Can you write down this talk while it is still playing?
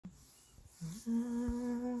I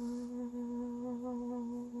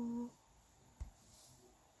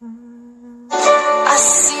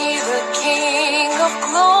see the King of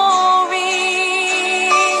Glory.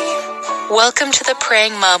 Welcome to the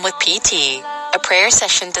Praying Mom with PT, a prayer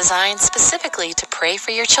session designed specifically to pray for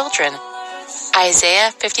your children.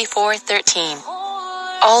 Isaiah 54:13.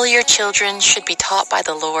 All your children should be taught by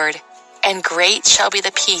the Lord, and great shall be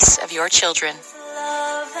the peace of your children.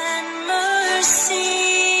 Love and mercy.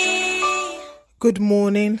 Good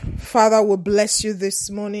morning. Father, we bless you this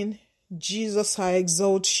morning. Jesus, I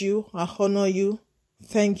exalt you. I honor you.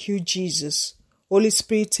 Thank you, Jesus. Holy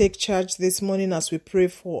Spirit, take charge this morning as we pray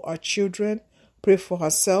for our children, pray for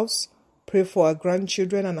ourselves, pray for our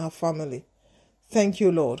grandchildren and our family. Thank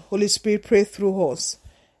you, Lord. Holy Spirit, pray through us.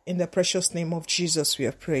 In the precious name of Jesus, we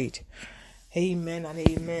have prayed. Amen and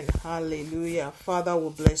amen. Hallelujah. Father, we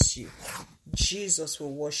bless you. Jesus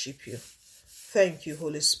will worship you. Thank you,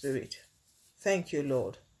 Holy Spirit. Thank you,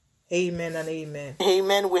 Lord. Amen and amen.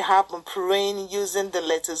 Amen. We have been praying using the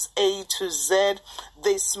letters A to Z.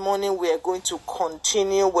 This morning we are going to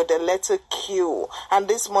continue with the letter Q. And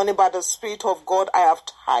this morning, by the Spirit of God, I have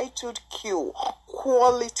titled Q,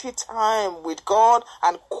 Quality Time with God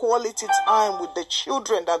and Quality Time with the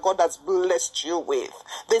children that God has blessed you with.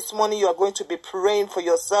 This morning you are going to be praying for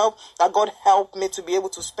yourself that God help me to be able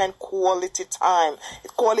to spend quality time.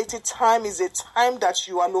 Quality time is a time that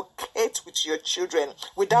you allocate with your children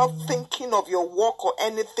without thinking of your work or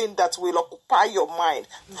anything that will occupy your mind.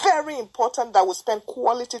 Very important that we spend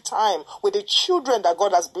quality time with the children that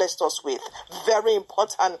God has blessed us with. Very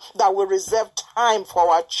important that we reserve time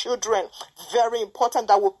for our children. Very important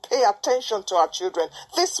that we pay attention to our children.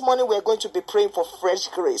 This morning we are going to be praying for fresh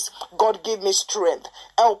grace. God, give me strength.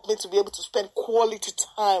 Help me to be able to spend quality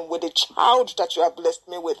time with the child that you have blessed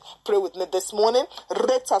me with. Pray with me this morning.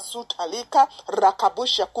 Reta sutalika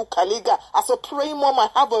rakabusha kukaliga. As a praying mom, I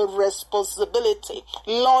have a responsibility.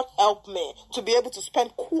 Lord, help me to be able to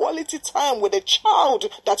spend quality time with the child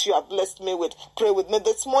that you have blessed me with. Pray with me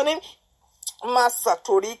this morning.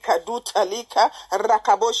 Masatorika dutalika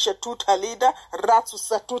rakabosha tutalida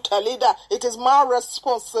ratusa tutalida. It is my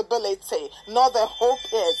responsibility, not the hope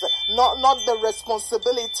is, not the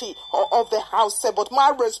responsibility of the house, but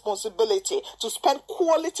my responsibility to spend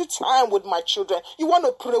quality time with my children. You want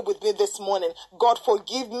to pray with me this morning? God,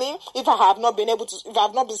 forgive me if I have not been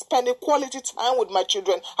spending quality time with my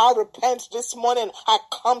children. I repent this morning. I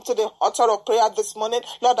come to the altar of prayer this morning.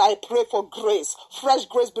 Lord, I pray for grace. Fresh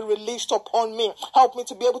grace be released upon me. Help me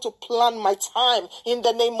to be able to plan my time in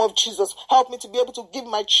the name of Jesus. Help me to be able to give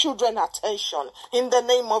my children attention in the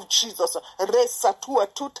name of Jesus. Resatua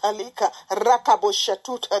tutalika rakabosha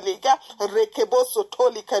tutaliga rekeboso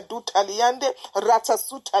tolika dutaliande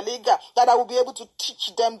ratasutaliga, that I will be able to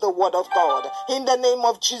teach them the word of God in the name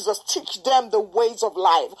of Jesus. Teach them the ways of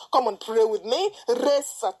life. Come on, pray with me.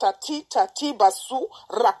 Resatati tatibasu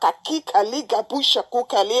rakaki kaliga busha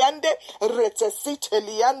kukaliande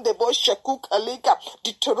retesiteliande bosha kukaliga.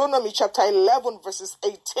 Deuteronomy chapter 11 verses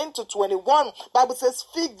 18 to 21. Bible says,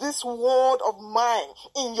 speak this word of mine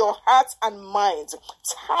in your hearts and minds.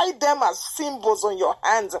 Tie them as symbols on your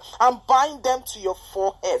hands and bind them to your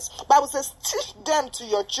foreheads. Bible says, teach them to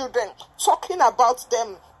your children, talking about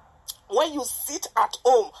them when you sit at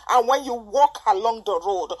home and when you walk along the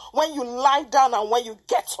road, when you lie down and when you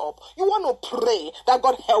get up. You want to pray that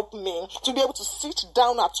God help me to be able to sit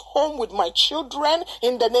down at home with my children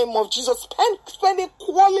in the name of Jesus. Spending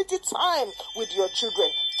quality time with your children.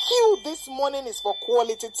 Q this morning is for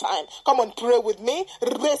quality time. Come on, pray with me.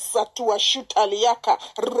 Resa tua shutaliaka,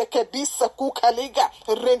 rekebisa kukaliga,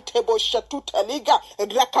 rentebo shatutaliga,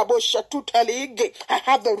 rakabo shatutalige. I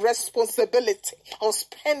have the responsibility of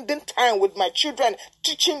spending time with my children,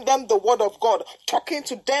 teaching them the word of God, talking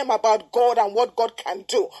to them about God and what God can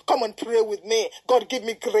do. Come on, pray with me. God, give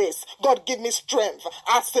me grace. God, give me strength.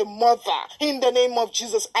 As a mother, in the name of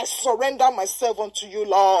Jesus, I surrender myself unto you,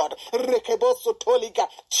 Lord. Rekebo sotoliga.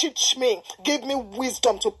 Teach me, give me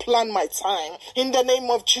wisdom to plan my time. In the name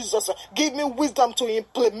of Jesus, give me wisdom to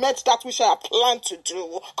implement that which I have planned to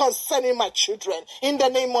do concerning my children. In the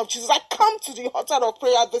name of Jesus, I come to the altar of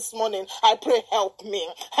prayer this morning. I pray, help me.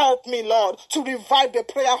 Help me, Lord, to revive the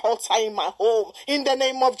prayer altar in my home. In the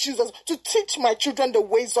name of Jesus, to teach my children the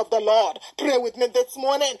ways of the Lord. Pray with me this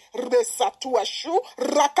morning. Resatuashu,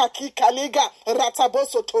 rakaki kaliga,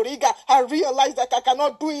 rataboso toriga. I realize that I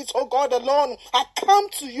cannot do it, oh God, alone. I come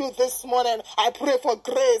to to you this morning. I pray for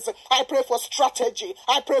grace. I pray for strategy.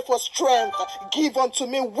 I pray for strength. Give unto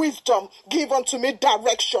me wisdom. Give unto me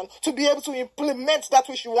direction to be able to implement that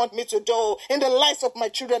which you want me to do in the lives of my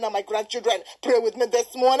children and my grandchildren. Pray with me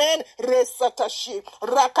this morning. Resatashi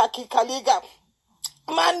Rakaki Kaliga.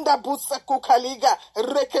 Manda busa kukaliga,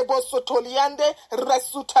 rekebo sotoliande,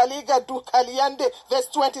 resutaliga dukaliande. Verse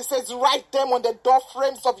 20 says, write them on the door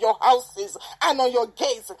frames of your houses and on your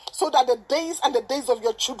gates, so that the days and the days of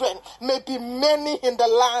your children may be many in the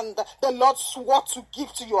land the Lord swore to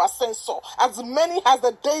give to your ancestor, as many as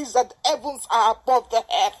the days that heavens are above the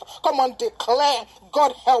earth. Come on, declare,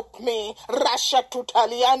 God help me. Rasha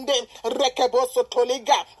tutaliande, rekebo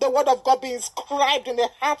sotoliga. The word of God be inscribed in the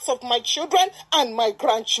hearts of my children and my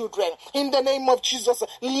grandchildren. In the name of Jesus,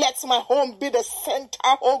 let my home be the center,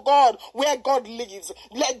 oh God, where God lives.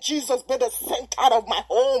 Let Jesus be the center of my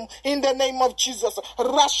home. In the name of Jesus,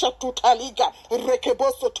 Rasha tutaliga,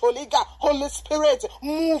 rekeboso toliga. Holy Spirit,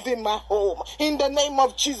 move in my home. In the name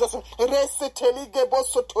of Jesus,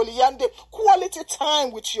 reseteligeboso toliande. Quality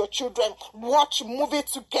time with your children. Watch movie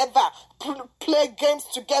together. Play games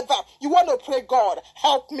together. You want to pray, God,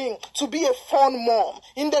 help me to be a fun mom.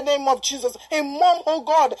 In the name of Jesus, a mom, oh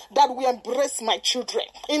God, that will embrace my children.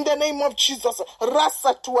 In the name of Jesus,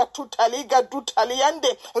 Rasa tuatutaliga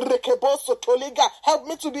dutaliande rekeboso toliga. Help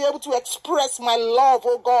me to be able to express my love,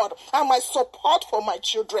 oh God, and my support for my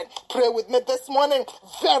children. Pray with me this morning.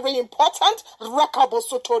 Very important.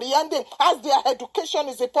 Rakaboso toriande. As their education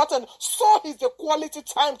is important, so is the quality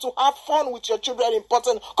time to have fun with your children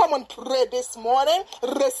important. Come on, pray this morning.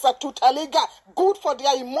 Resa tutaliga. Good for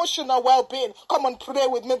their emotional well-being. Come on, pray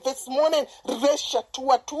with me this morning. Resha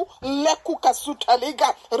tuatu lekuka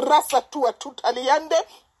sutaliga. Rasa tuatu taliande.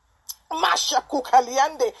 Masha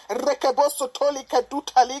kukaliande, rekeboso tolika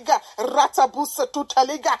dutaliga, ratabusa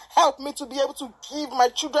tutaliga. Help me to be able to give my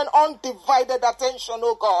children undivided attention,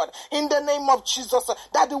 oh God. In the name of Jesus,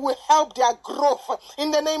 that it will help their growth.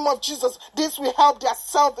 In the name of Jesus, this will help their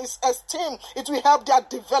self-esteem. It will help their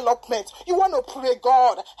development. You want to pray,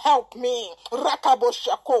 God, help me.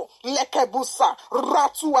 Rakaboshako, lekebusa,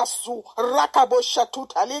 ratuasu, rakabosha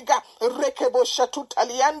tutaliga, rekebosha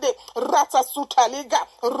tutaliande, ratasutaliga,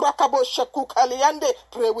 rakabo Shakukaliande.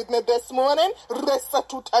 Pray with me this morning.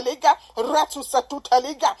 Resatutaliga,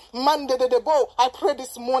 Ratusatutaliga, Mande de Debo. I pray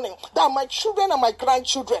this morning that my children and my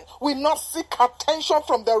grandchildren will not seek attention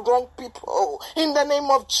from the wrong people. In the name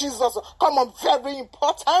of Jesus. Come on, very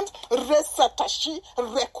important. Resatashi,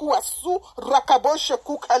 Rekuasu, Rakabosha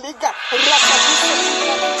Kukaliga,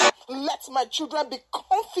 Rakabusa. Let my children be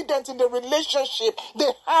confident in the relationship they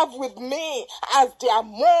have with me as their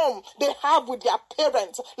mom, they have with their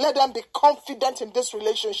parents. Let them be confident in this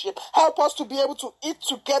relationship. Help us to be able to eat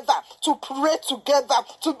together, to pray together,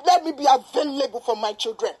 to let me be available for my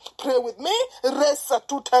children. Pray with me. Resa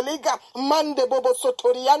tutaliga, mande bobo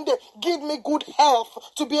sotoriande. Give me good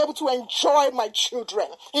health to be able to enjoy my children.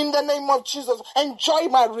 In the name of Jesus, enjoy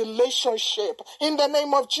my relationship. In the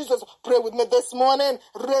name of Jesus, pray with me this morning.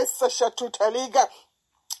 Resa shatutaliga.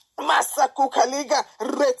 Masakukaliga,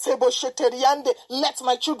 retebo sheteriande. Let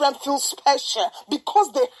my children feel special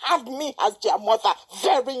because they have me as their mother.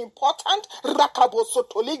 Very important.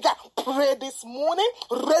 Rakabosotoliga. Pray this morning.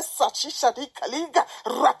 Resachishadikaliga,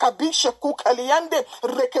 rakabisha kukaliande,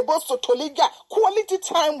 rekebosotoliga. Quality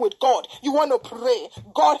time with God. You want to pray,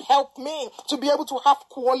 God help me to be able to have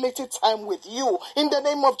quality time with you. In the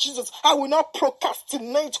name of Jesus, I will not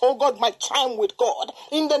procrastinate, oh God, my time with God.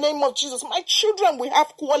 In the name of Jesus, my children will have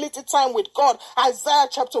quality time with God. Isaiah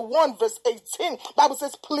chapter 1 verse 18. Bible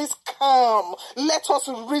says, please come. Let us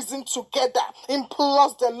reason together.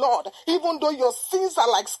 Implores the Lord. Even though your sins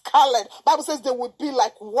are like scarlet, Bible says they will be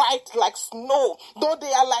like white, like snow. Though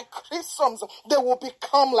they are like crimson, they will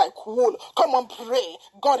become like wool. Come on, pray.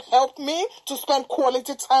 God help me to spend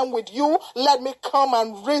quality time with you. Let me come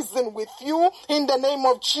and reason with you. In the name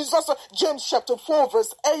of Jesus. James chapter 4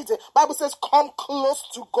 verse 8. Bible says, come close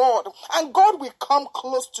to God. And God will come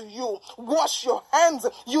close to you. Wash your hands,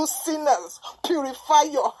 you sinners. Purify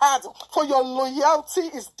your heart, for your loyalty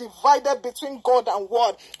is divided between God and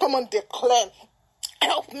word. Come on, declare.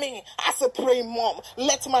 Help me as a praying mom.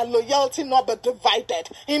 Let my loyalty not be divided.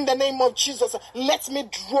 In the name of Jesus, let me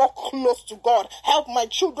draw close to God. Help my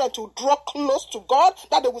children to draw close to God,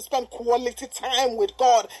 that they will spend quality time with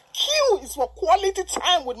God. Q is for quality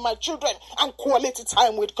time with my children and quality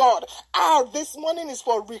time with God. R this morning is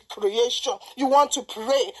for recreation. You want to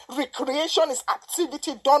pray. Recreation is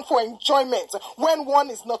activity done for enjoyment when one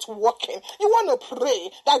is not working. You want to pray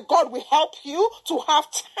that God will help you to have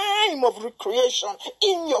time of recreation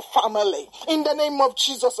in your family. In the name of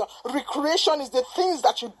Jesus, recreation is the things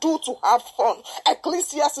that you do to have fun.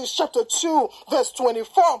 Ecclesiastes chapter 2 verse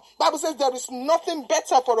 24, Bible says there is nothing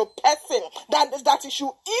better for a person that he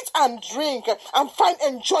should eat and drink and find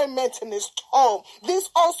enjoyment in his tongue. This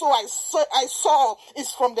also I saw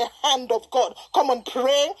is from the hand of God. Come on,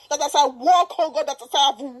 pray that as I walk, oh God, that as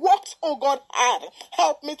I have walked, oh God, hard,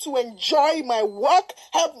 help me to enjoy my work,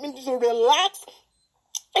 help me to relax.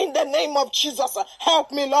 In the name of Jesus, help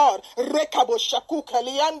me, Lord. Rekabo shaku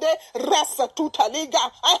kaliande, rasa tutaliga.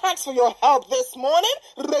 I ask for your help this morning.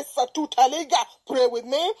 Resa tutaliga. Pray with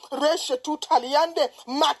me. Resha tutaliande.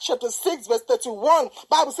 Mark chapter 6 verse 31.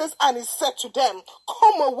 Bible says, and he said to them,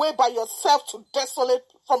 come away by yourself to desolate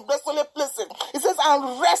places. It says,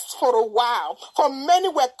 and rest for a while. For many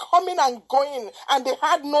were coming and going, and they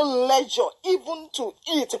had no leisure even to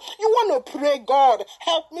eat. You want to pray, God,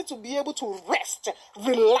 help me to be able to rest,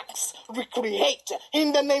 relax, recreate.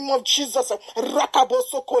 In the name of Jesus,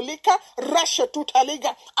 Rakabosokolika,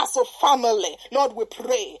 Rashatutaliga, as a family, Lord, we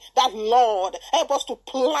pray that, Lord, help us to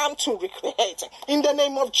plan to recreate. In the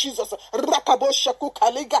name of Jesus,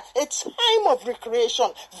 Rakabosakukaliga, a time of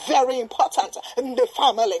recreation, very important in the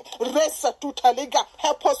family. Resa tutaliga.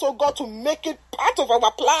 Help us, oh God, to make it part of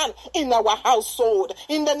our plan in our household.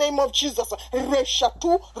 In the name of Jesus.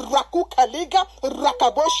 Reshatu rakukaliga.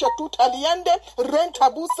 Rakabosha tutaliande.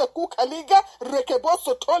 Rentabusa kukaliga.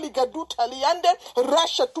 Rekeboso toliga dutaliande.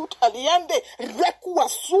 Rasha tutaliande.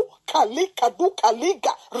 Rekuasu kalika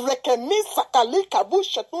dukaliga. Rekemisa kalika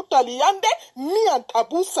busha tutaliande.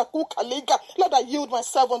 Miantabusa kukaliga. Lord, I yield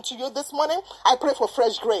myself unto you this morning. I pray for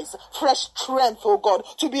fresh grace, fresh strength, oh God,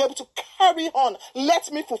 to be able to carry on.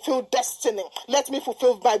 Let me fulfill destiny. Let me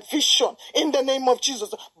fulfill my vision. In the name of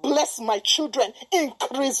Jesus, bless my children.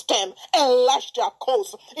 Increase them. Enlarge their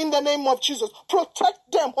cause. In the name of Jesus,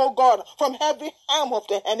 protect them, oh God, from every harm of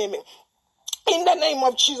the enemy. In the name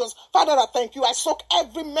of Jesus, Father, I thank you. I soak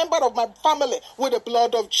every member of my family with the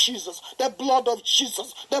blood of Jesus. The blood of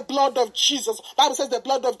Jesus. The blood of Jesus. Bible says the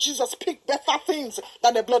blood of Jesus speaks better things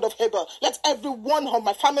than the blood of Abel. Let every one of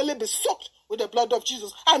my family be soaked with the blood of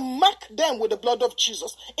Jesus, and mark them with the blood of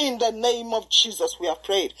Jesus. In the name of Jesus, we have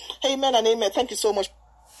prayed. Amen and amen. Thank you so much.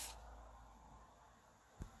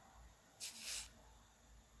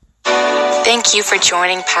 Thank you for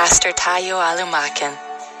joining Pastor Tayo Alumakin.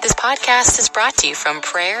 This podcast is brought to you from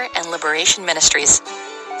Prayer and Liberation Ministries.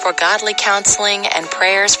 For godly counseling and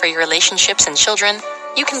prayers for your relationships and children,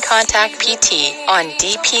 you can contact PT on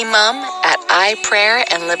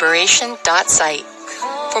dpmom@iprayerandliberation.site.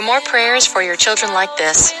 For more prayers for your children like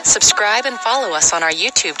this, subscribe and follow us on our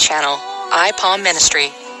YouTube channel, iPalm Ministry.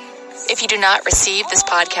 If you do not receive this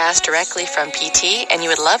podcast directly from PT and you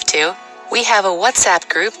would love to, we have a WhatsApp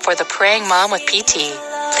group for the Praying Mom with PT.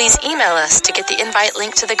 Please email us to get the invite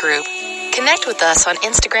link to the group. Connect with us on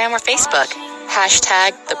Instagram or Facebook.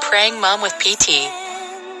 #The Praying Mom with PT.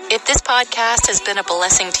 If this podcast has been a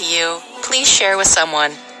blessing to you, please share with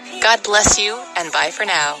someone. God bless you, and bye for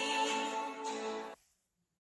now.